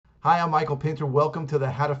Hi, I'm Michael Pinter. Welcome to the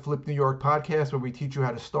How to Flip New York podcast, where we teach you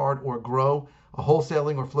how to start or grow a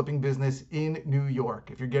wholesaling or flipping business in New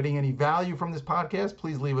York. If you're getting any value from this podcast,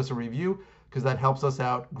 please leave us a review because that helps us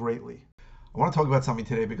out greatly. I want to talk about something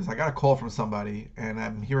today because I got a call from somebody and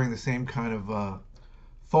I'm hearing the same kind of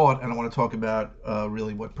thought, and I want to talk about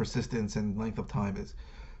really what persistence and length of time is.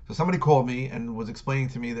 So somebody called me and was explaining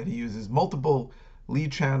to me that he uses multiple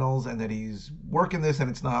lead channels and that he's working this and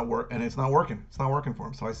it's not working. It's not working for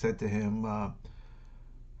him. So I said to him,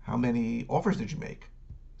 "How many offers did you make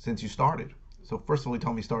since you started?" So first of all, he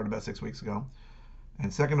told me he started about 6 weeks ago,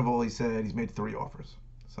 and second of all, he said he's made 3 offers.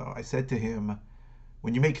 So I said to him,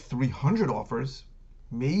 "When you make 300 offers,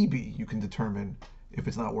 maybe you can determine if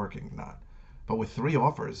it's not working or not. But with 3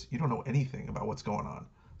 offers, you don't know anything about what's going on."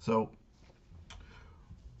 So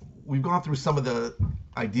we've gone through some of the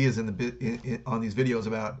ideas on these videos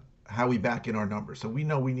about how we back in our numbers. So we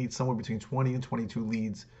know we need somewhere between 20 and 22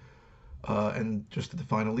 leads. And just to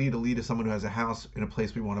define a lead is someone who has a house in a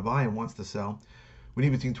place we want to buy and wants to sell. We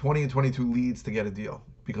need between 20 and 22 leads to get a deal,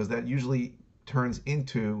 because that usually turns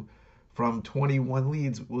into, from 21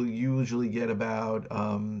 leads, we'll usually get about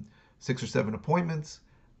 6 or 7 appointments,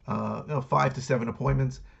 no, 5 to 7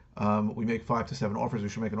 appointments. We make 5 to 7 offers. We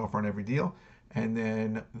should make an offer on every deal, and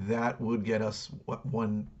then that would get us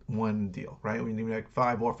one deal, right? We need like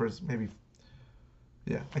 5 offers, maybe,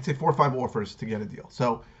 yeah, I'd say 4 or 5 offers to get a deal.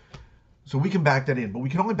 So we can back that in, but we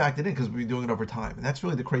can only back that in because we've been doing it over time. And that's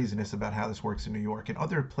really the craziness about how this works in New York. In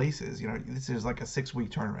other places, this is like a 6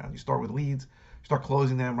 week turnaround. You start with leads, start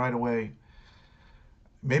closing them right away.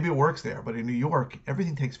 Maybe it works there, but in New York,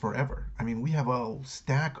 everything takes forever. I mean, we have a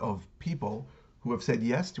stack of people who have said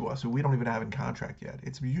yes to us who we don't even have in contract yet.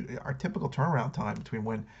 It's our typical turnaround time between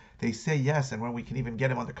when they say yes and when we can even get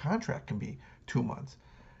them under contract can be 2 months.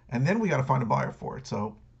 And then we got to find a buyer for it.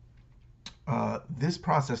 So this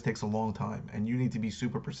process takes a long time, and you need to be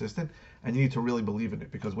super persistent, and you need to really believe in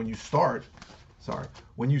it, because when you start,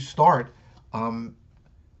 um,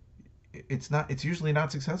 it's usually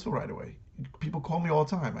not successful right away. People call me all the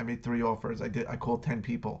time. I made 3 offers. I called 10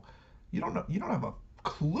 people. You don't have a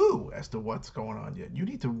clue as to what's going on yet. You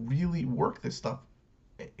need to really work this stuff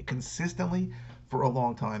consistently for a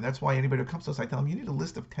long time. That's why anybody who comes to us, I tell them you need a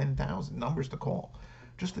list of 10,000 numbers to call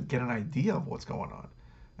just to get an idea of what's going on.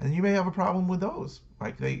 And you may have a problem with those.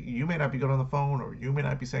 Like you may not be good on the phone, or you may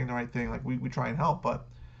not be saying the right thing. Like we try and help, but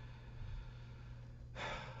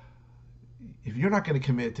if you're not going to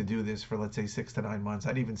commit to do this for, let's say, 6 to 9 months,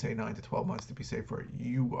 I'd even say 9 to 12 months to be safer,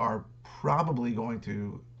 you are probably going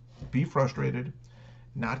to be frustrated,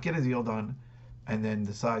 not get a deal done, and then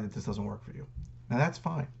decide that this doesn't work for you. Now that's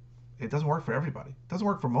fine. It doesn't work for everybody. It doesn't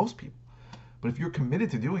work for most people. But if you're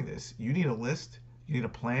committed to doing this, you need a list. You need a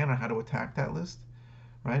plan on how to attack that list,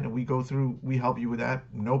 right? And we help you with that.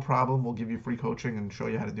 No problem. We'll give you free coaching and show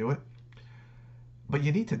you how to do it. But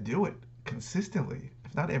you need to do it consistently,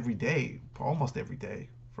 if not every day, almost every day,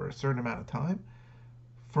 for a certain amount of time,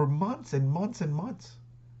 for months and months and months.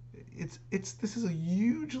 This is a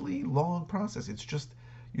hugely long process. It's just,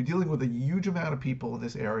 you're dealing with a huge amount of people in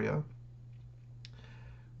this area.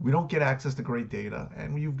 We don't get access to great data,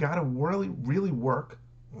 and you've got to really work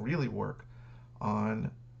on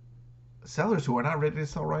sellers who are not ready to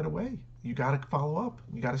sell right away. You got to follow up.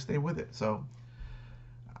 You got to stay with it. So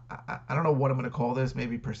I don't know what I'm going to call this.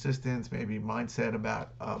 Maybe persistence, maybe mindset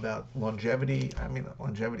about longevity. I mean,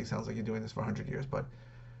 longevity sounds like you're doing this for 100 years, but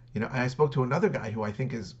I spoke to another guy who I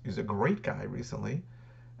think is a great guy recently,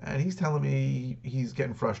 and he's telling me he's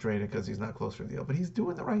getting frustrated because he's not close for a deal, but he's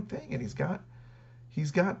doing the right thing, and he's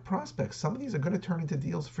got prospects. Some of these are going to turn into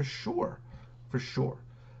deals for sure, for sure.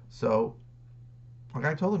 So, like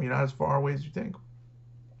I told him, you're not as far away as you think.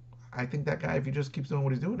 I think that guy, if he just keeps doing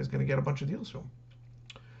what he's doing, is going to get a bunch of deals from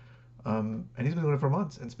him. And he's been doing it for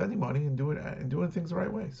months and spending money and doing things the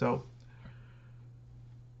right way. So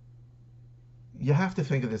you have to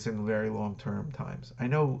think of this in very long term times. I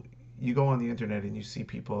know you go on the internet and you see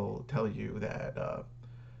people tell you that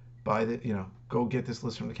go get this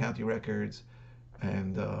list from the county records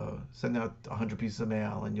and send out 100 pieces of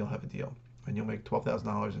mail and you'll have a deal and you'll make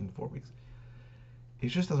 $12,000 in 4 weeks. It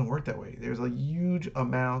just doesn't work that way. There's a huge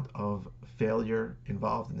amount of failure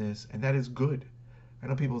involved in this, and that is good. I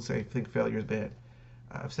know people think failure is bad.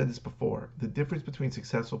 I've said this before. The difference between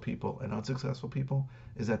successful people and unsuccessful people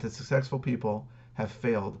is that the successful people have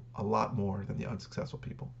failed a lot more than the unsuccessful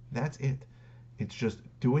people. That's it. It's just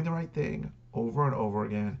doing the right thing over and over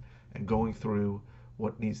again and going through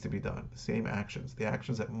what needs to be done. The same actions, the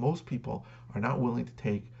actions that most people are not willing to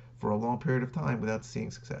take for a long period of time without seeing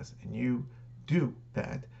success. And you do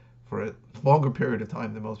that for a longer period of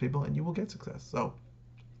time than most people, and you will get success. So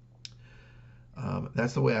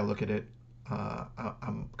That's the way I look at it.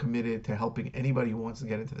 I'm committed to helping anybody who wants to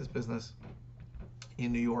get into this business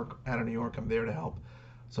in New York, out of New York. I'm there to help.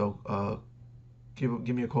 So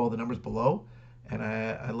give me a call. The number's below, and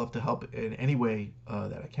I love to help in any way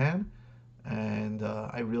that I can. And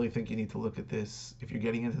I really think you need to look at this. If you're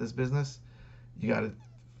getting into this business, you got to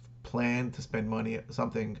plan to spend money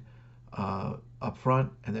something up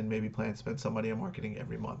front, and then maybe plan to spend some money on marketing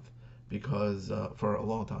every month, because for a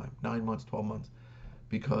long time, 9 months, 12 months,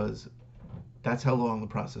 because that's how long the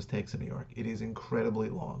process takes in New York. It is incredibly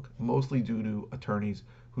long, mostly due to attorneys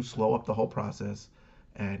who slow up the whole process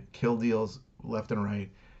and kill deals left and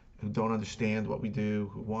right, who don't understand what we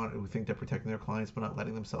do, who think they're protecting their clients but not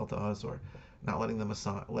letting them sell to us, or not letting them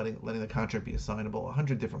letting the contract be assignable.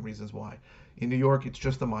 100 different reasons why. In New York, it's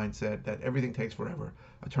just the mindset that everything takes forever.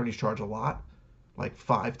 Attorneys charge a lot, like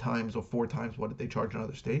 5 times or 4 times what they charge in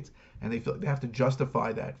other states, and they feel like they have to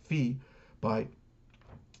justify that fee by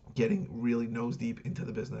getting really nose deep into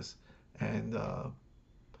the business, and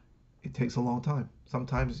it takes a long time.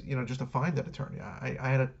 Sometimes, just to find that attorney. I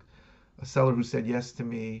had a seller who said yes to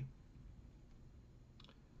me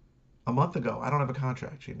a month ago. I don't have a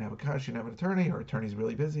contract. She didn't have a contract. She didn't have an attorney. Her attorney's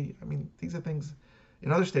really busy. I mean, these are things.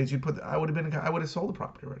 In other states, I would have sold the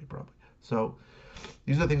property already, probably. So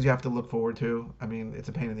these are the things you have to look forward to. I mean, it's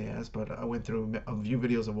a pain in the ass, but I went through a few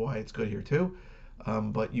videos of why it's good here too.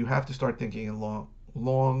 But you have to start thinking in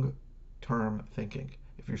long-term thinking.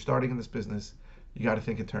 If you're starting in this business, you got to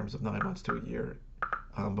think in terms of 9 months to a year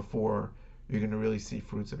before you're going to really see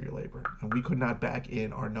fruits of your labor. And we could not back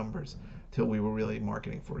in our numbers till we were really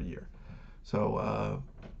marketing for a year. So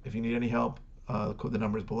if you need any help, the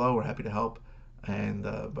number's below. We're happy to help. And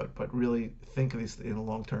but really think of this in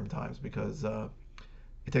long-term times, because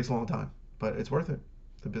it takes a long time, but it's worth it.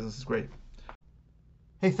 The business is great.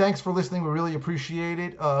 Hey, thanks for listening. We really appreciate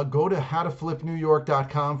it. Go to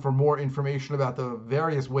howtoflipnewyork.com for more information about the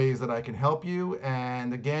various ways that I can help you.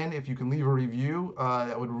 And again, if you can leave a review,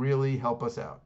 that would really help us out.